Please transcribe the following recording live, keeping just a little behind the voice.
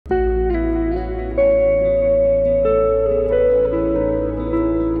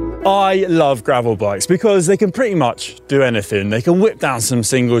I love gravel bikes because they can pretty much do anything. They can whip down some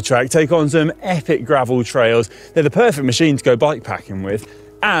single track, take on some epic gravel trails. They're the perfect machine to go bike packing with.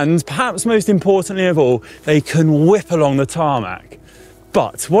 And perhaps most importantly of all, they can whip along the tarmac.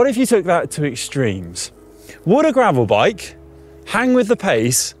 But what if you took that to extremes? Would a gravel bike hang with the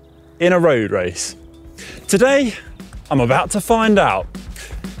pace in a road race? Today, I'm about to find out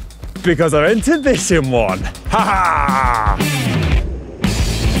because I entered this in one. Ha ha!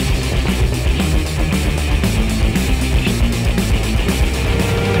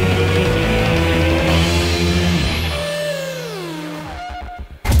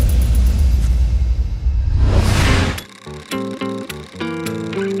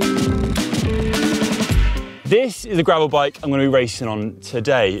 This is a gravel bike I'm going to be racing on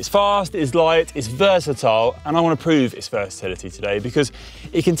today. It's fast, it's light, it's versatile, and I want to prove its versatility today because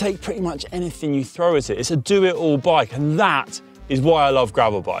it can take pretty much anything you throw at it. It's a do-it-all bike, and that is why I love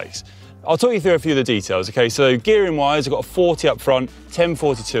gravel bikes. I'll talk you through a few of the details, okay? So gearing-wise, I've got a 40 up front,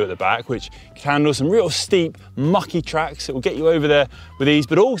 1042 at the back, which can handle some real steep, mucky tracks. It will get you over there with ease,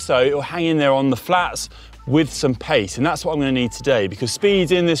 but also it will hang in there on the flats with some pace, and that's what I'm going to need today because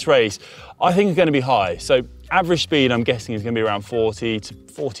speeds in this race I think are going to be high. So average speed I'm guessing is going to be around 40 to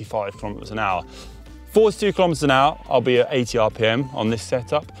 45 kilometers an hour. 42 kilometers an hour, I'll be at 80 RPM on this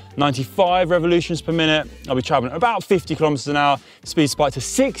setup. 95 revolutions per minute, I'll be traveling at about 50 kilometers an hour. Speed spike to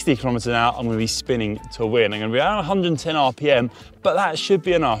 60 kilometers an hour, I'm going to be spinning to win. I'm going to be around 110 RPM, but that should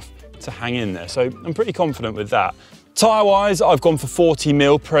be enough to hang in there. So I'm pretty confident with that. Tyre-wise, I've gone for 40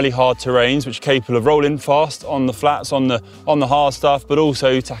 mil Pirelli hard terrains, which are capable of rolling fast on the flats, on the hard stuff, but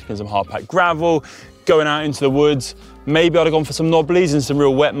also tackling some hard packed gravel, going out into the woods. Maybe I'd have gone for some knobblies in some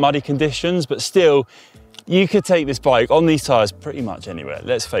real wet, muddy conditions, but still, you could take this bike on these tyres pretty much anywhere.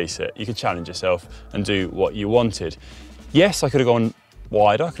 Let's face it, you could challenge yourself and do what you wanted. Yes, I could have gone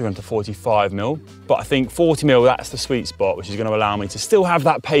wider, I could have gone to 45 mil, but I think 40 mil, that's the sweet spot, which is going to allow me to still have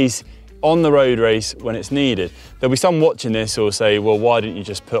that pace on the road race when it's needed. There'll be some watching this who will say, well, why didn't you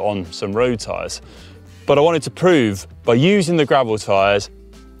just put on some road tyres? But I wanted to prove by using the gravel tyres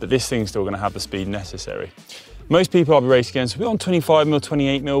that this thing's still going to have the speed necessary. Most people I'll be racing against will be on 25 mil,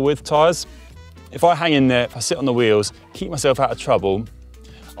 28 mil width tyres. If I hang in there, if I sit on the wheels, keep myself out of trouble,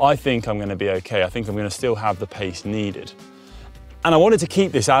 I think I'm going to be okay. I think I'm going to still have the pace needed. And I wanted to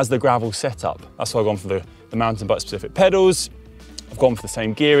keep this as the gravel setup. That's why I've gone for the mountain bike specific pedals. I've gone for the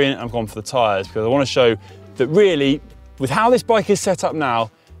same gearing, and I've gone for the tyres because I want to show that really, with how this bike is set up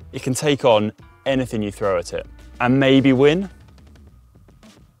now, it can take on anything you throw at it and maybe win.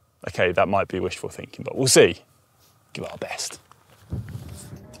 Okay, that might be wishful thinking, but we'll see. Give it our best.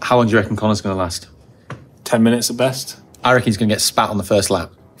 How long do you reckon Conor's going to last? 10 minutes at best. I reckon he's going to get spat on the first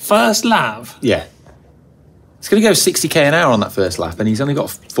lap. First lap? Yeah. He's going to go 60k an hour on that first lap, and he's only got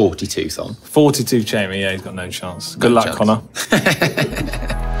 42 on. 42 chainring, yeah, he's got no chance. Good luck, Conor.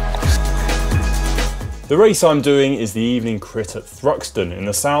 The race I'm doing is the evening crit at Thruxton in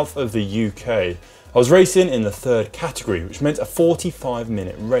the south of the UK. I was racing in the 3rd category, which meant a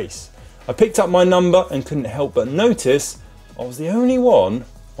 45-minute race. I picked up my number and couldn't help but notice I was the only one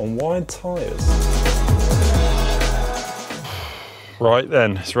on wide tyres. Right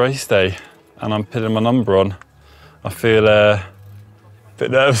then, it's race day and I'm putting my number on. I feel a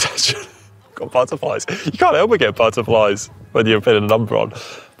bit nervous actually. Got butterflies. You can't help but get butterflies when you're putting a number on.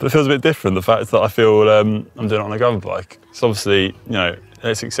 But it feels a bit different, the fact that I feel I'm doing it on a gravel bike. So obviously, you know,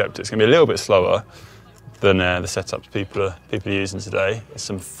 let's accept it's going to be a little bit slower than the setups people are using today. There's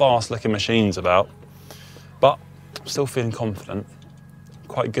some fast looking machines about, but I'm still feeling confident. I'm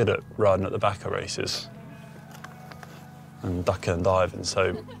quite good at riding at the back of races and ducking and diving,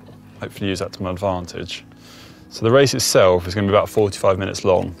 so hopefully use that to my advantage. So the race itself is going to be about 45 minutes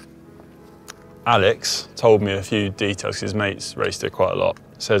long. Alex told me a few details, his mates raced it quite a lot.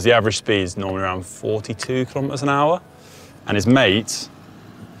 Says the average speed is normally around 42 kilometers an hour, and his mates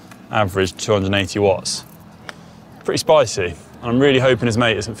averaged 280 watts. Pretty spicy. And I'm really hoping his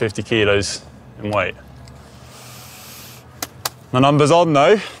mate isn't 50 kilos in weight. My number's on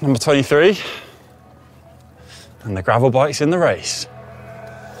though, number 23. And the gravel bike's in the race.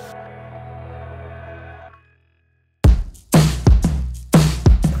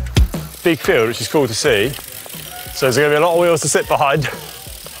 Big field, which is cool to see. So there's going to be a lot of wheels to sit behind.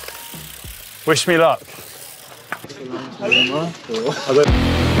 Wish me luck.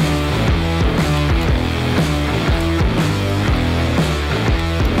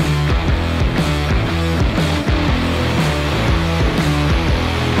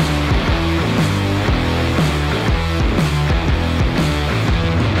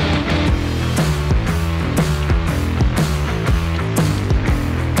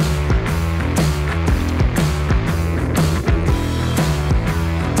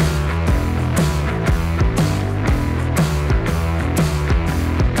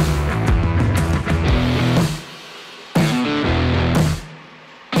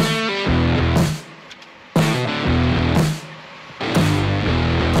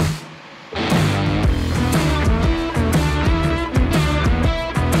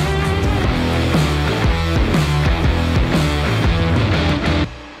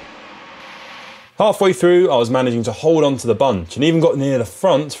 Halfway through, I was managing to hold on to the bunch and even got near the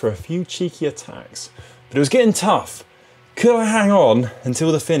front for a few cheeky attacks. But it was getting tough. Could I hang on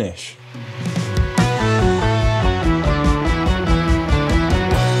until the finish?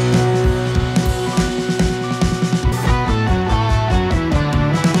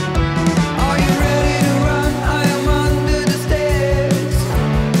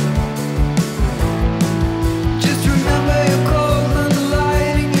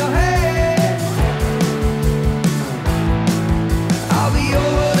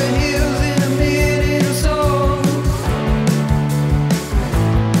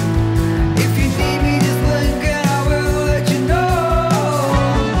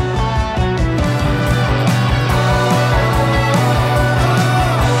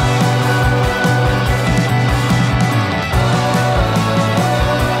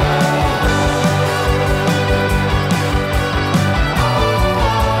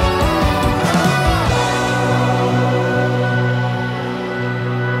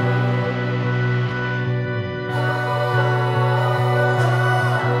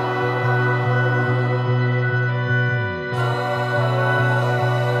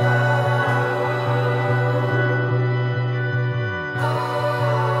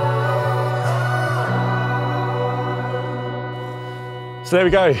 So there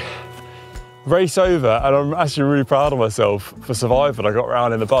we go, race over, and I'm actually really proud of myself for surviving. I got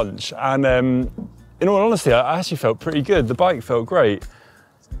around in the bunch, and in all honesty, I actually felt pretty good. The bike felt great.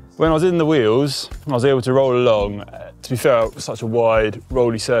 When I was in the wheels, I was able to roll along. To be fair, it was such a wide,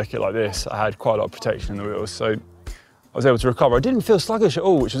 rolly circuit like this, I had quite a lot of protection in the wheels, so I was able to recover. I didn't feel sluggish at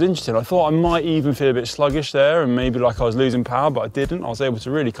all, which was interesting. I thought I might even feel a bit sluggish there, and maybe like I was losing power, but I didn't. I was able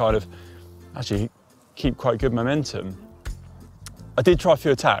to really kind of actually keep quite good momentum. I did try a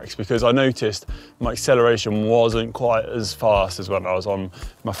few attacks because I noticed my acceleration wasn't quite as fast as when I was on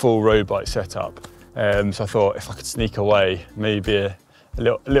my full road bike setup. So I thought if I could sneak away, maybe a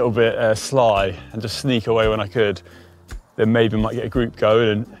little bit sly and just sneak away when I could, then maybe I might get a group going,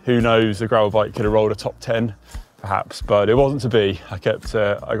 and who knows, the gravel bike could have rolled a top 10 perhaps, but it wasn't to be. I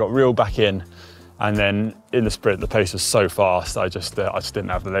got reeled back in, and then in the sprint the pace was so fast I just didn't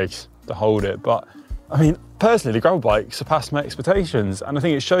have the legs to hold it. But I mean, personally, the gravel bike surpassed my expectations, and I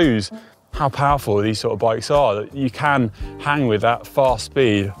think it shows how powerful these sort of bikes are, that you can hang with that fast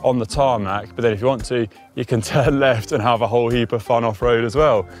speed on the tarmac, but then if you want to, you can turn left and have a whole heap of fun off-road as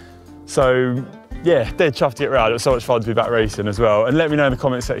well. So yeah, dead chuffed to get round. It was so much fun to be back racing as well. And let me know in the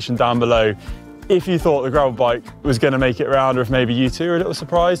comment section down below if you thought the gravel bike was going to make it round, or if maybe you two are a little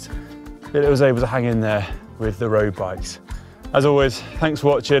surprised that it was able to hang in there with the road bikes. As always, thanks for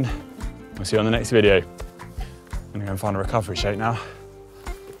watching. We'll see you on the next video. I'm gonna go and find a recovery shape now.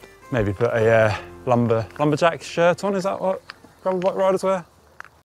 Maybe put a lumberjack shirt on, is that what gravel bike riders wear?